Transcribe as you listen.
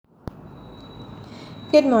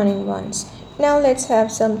Good morning, once. Now let's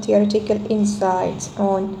have some theoretical insights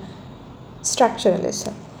on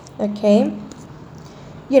structuralism. Okay,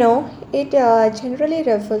 it generally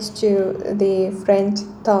refers to the French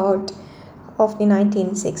thought of the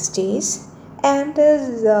 1960s and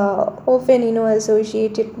is often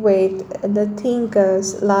associated with the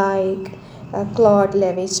thinkers like Claude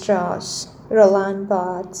Lévi-Strauss, Roland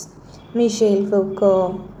Barthes, Michel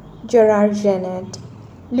Foucault, Gerard Genet,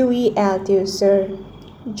 Louis Althusser,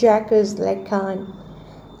 Jacques Lacan,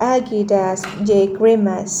 Algirdas J.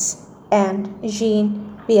 Grimas, and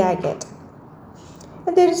Jean Piaget.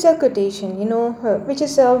 And there is a quotation, which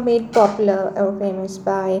is made popular or famous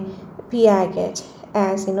by Piaget,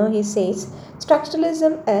 as he says,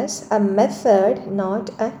 structuralism is a method,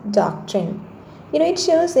 not a doctrine. It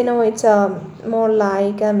shows, it's more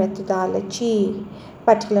like a methodology,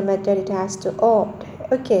 particular method it has to opt.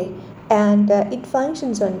 Okay, and it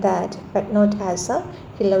functions on that, but not as a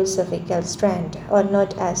philosophical strand or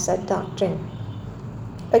not as a doctrine.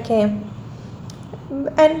 Okay,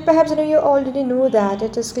 and perhaps you already know that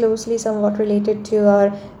it is closely somewhat related to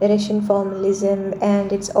our Russian formalism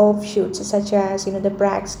and its offshoots, such as the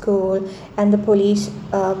Prague School and the Polish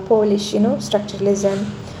structuralism.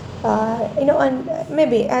 And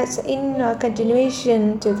maybe as in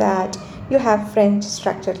continuation to that, you have French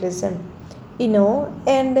structuralism,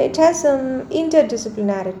 and it has some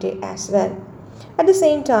interdisciplinarity as well. At the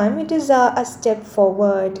same time, it is a step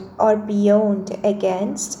forward or beyond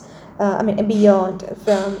beyond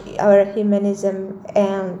from our humanism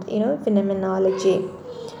and phenomenology.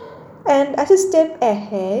 And as a step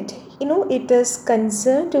ahead, it is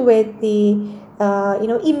concerned with the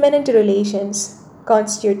immanent relations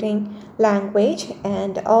constituting language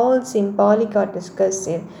and all symbolic or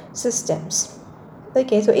discursive systems.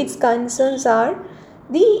 Okay, so its concerns are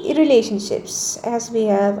the relationships, as we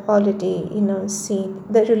have already seen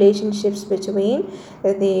the relationships between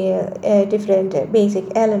the different basic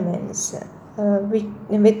elements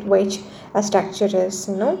with which a structure is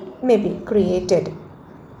maybe created,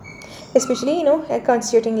 especially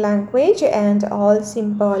constituting language and all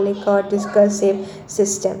symbolic or discursive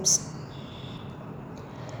systems.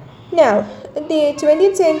 Now, the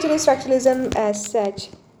 20th century structuralism as such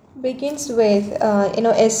begins with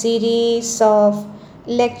a series of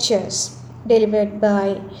lectures delivered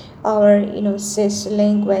by our cis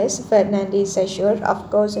linguist Fernandez Saussure. Of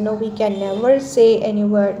course, we can never say any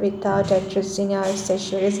word without addressing our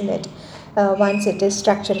Saussure, isn't it? Once it is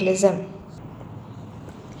structuralism.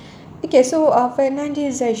 Okay, so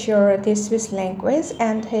Fernandez Saussure, the Swiss linguist,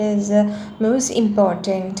 and his most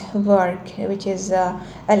important work, which is a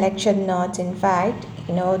lecture notes, in fact,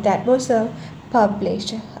 that was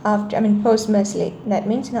published after, posthumously. That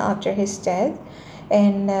means after his death,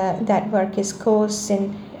 and that work is Course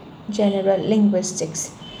in General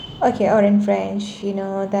Linguistics. Okay, or in French,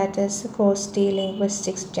 that is Course de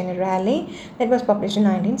Linguistics Generale. That was published in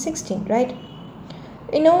 1916, right?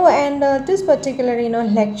 And this particular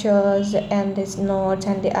lectures and these notes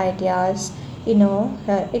and the ideas,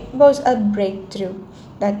 it was a breakthrough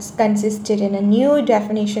that's consisted in a new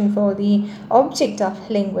definition for the object of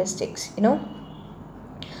linguistics.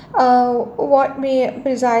 What we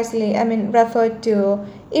precisely referred to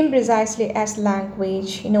imprecisely as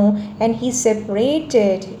language, and he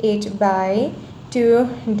separated it by two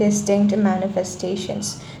distinct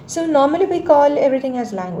manifestations. So normally we call everything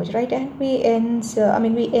as language, right? And we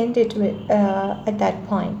end it with at that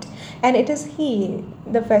point. And it is he,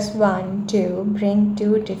 the first one, to bring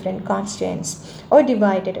two different constants or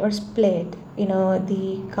divide it or split,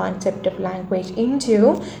 the concept of language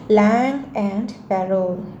into lang and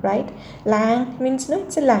parole, right? Lang means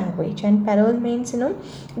it's a language, and parole means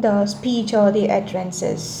the speech or the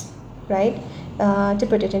utterances, right? To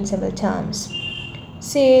put it in simple terms.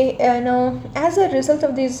 See, as a result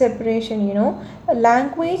of this separation,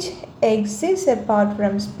 language exists apart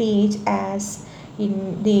from speech as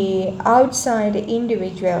in the outside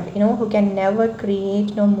individual, who can never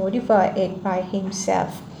create nor modify it by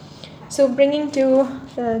himself. So, bringing to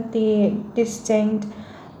the distinct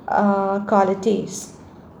qualities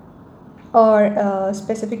or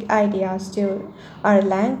specific ideas to our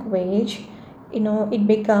language, it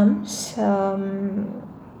becomes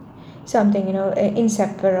something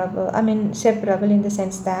inseparable. Separable in the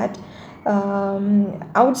sense that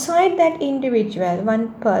outside that individual,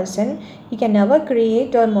 one person, he can never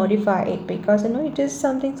create or modify it, because it is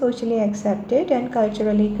something socially accepted and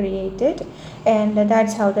culturally created, and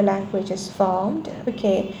that's how the language is formed.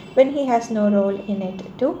 Okay, when he has no role in it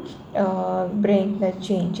to bring the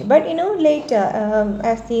change. But later,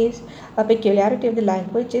 as these peculiarity of the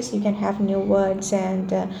languages, you can have new words and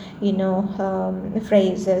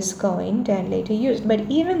phrases coined and later used. But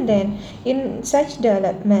even then, in such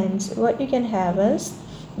developments, what you can have is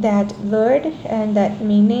that word and that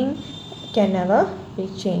meaning can never be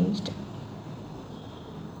changed.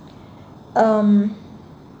 um,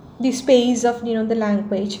 the space of the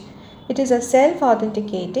language, it is a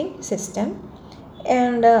self-authenticating system,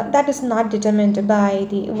 and that is not determined by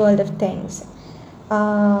the world of things.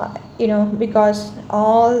 Because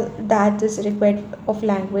all that is required of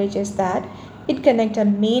language is that it connects a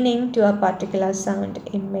meaning to a particular sound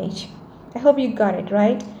image. I hope you got it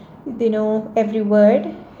right. Every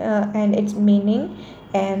word and its meaning,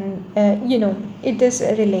 and it is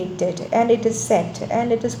related and it is set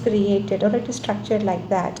and it is created or it is structured like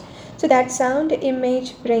that. So that sound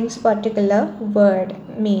image brings particular word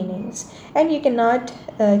meanings, and you cannot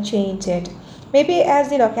change it. Maybe as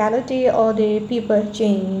the locality or the people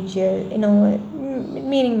change,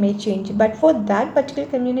 meaning may change, but for that particular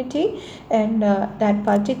community and that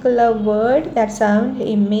particular word, that sound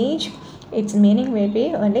image, its meaning may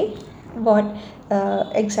be only what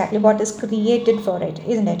exactly what is created for it,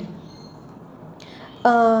 isn't it?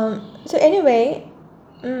 So anyway,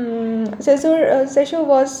 Seshu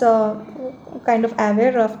was kind of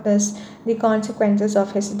aware of this, the consequences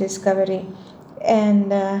of his discovery,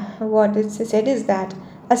 and what it said is that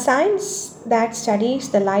a science that studies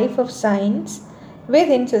the life of science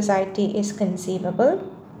within society is conceivable.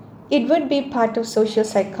 It would be part of social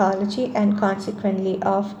psychology and consequently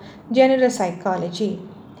of general psychology,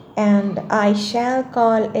 and I shall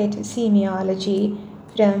call it semiology,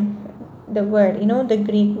 from the word, the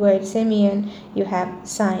Greek word semion, you have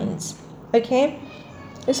science. Okay,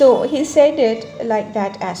 so he said it like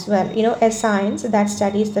that as well, a science that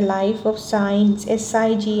studies the life of science,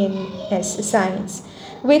 SIGNS, science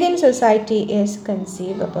within society is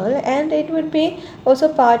conceivable, and it would be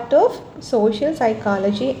also part of social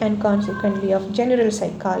psychology and consequently of general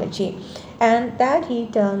psychology, and that he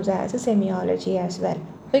terms as a semiology as well.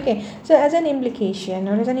 Okay, so as an implication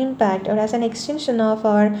or as an impact or as an extension of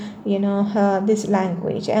our this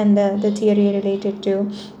language and the theory related to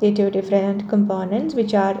the two different components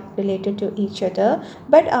which are related to each other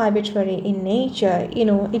but arbitrary in nature,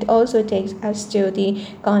 it also takes us to the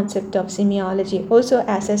concept of semiology also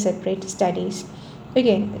as a separate studies.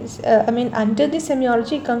 Again, under the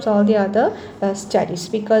semiology comes all the other studies,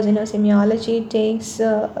 because semiology takes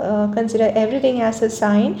consider everything as a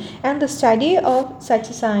sign, and the study of such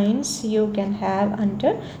signs you can have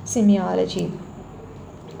under semiology.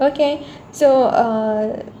 Okay, so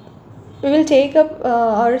we will take up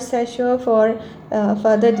our session for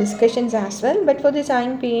further discussions as well, but for the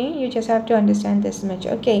time being you just have to understand this much.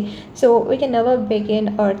 Okay, so we can never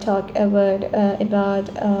begin or talk about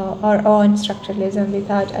our own structuralism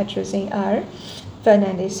without addressing our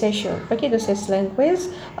Fernandez session. Okay, this is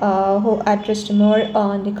linguist who addressed more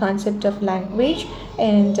on the concept of language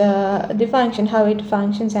and the function, how it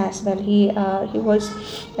functions as well. He was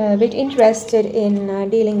a bit interested in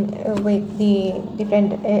dealing with the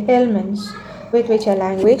different elements with which a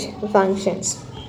language functions.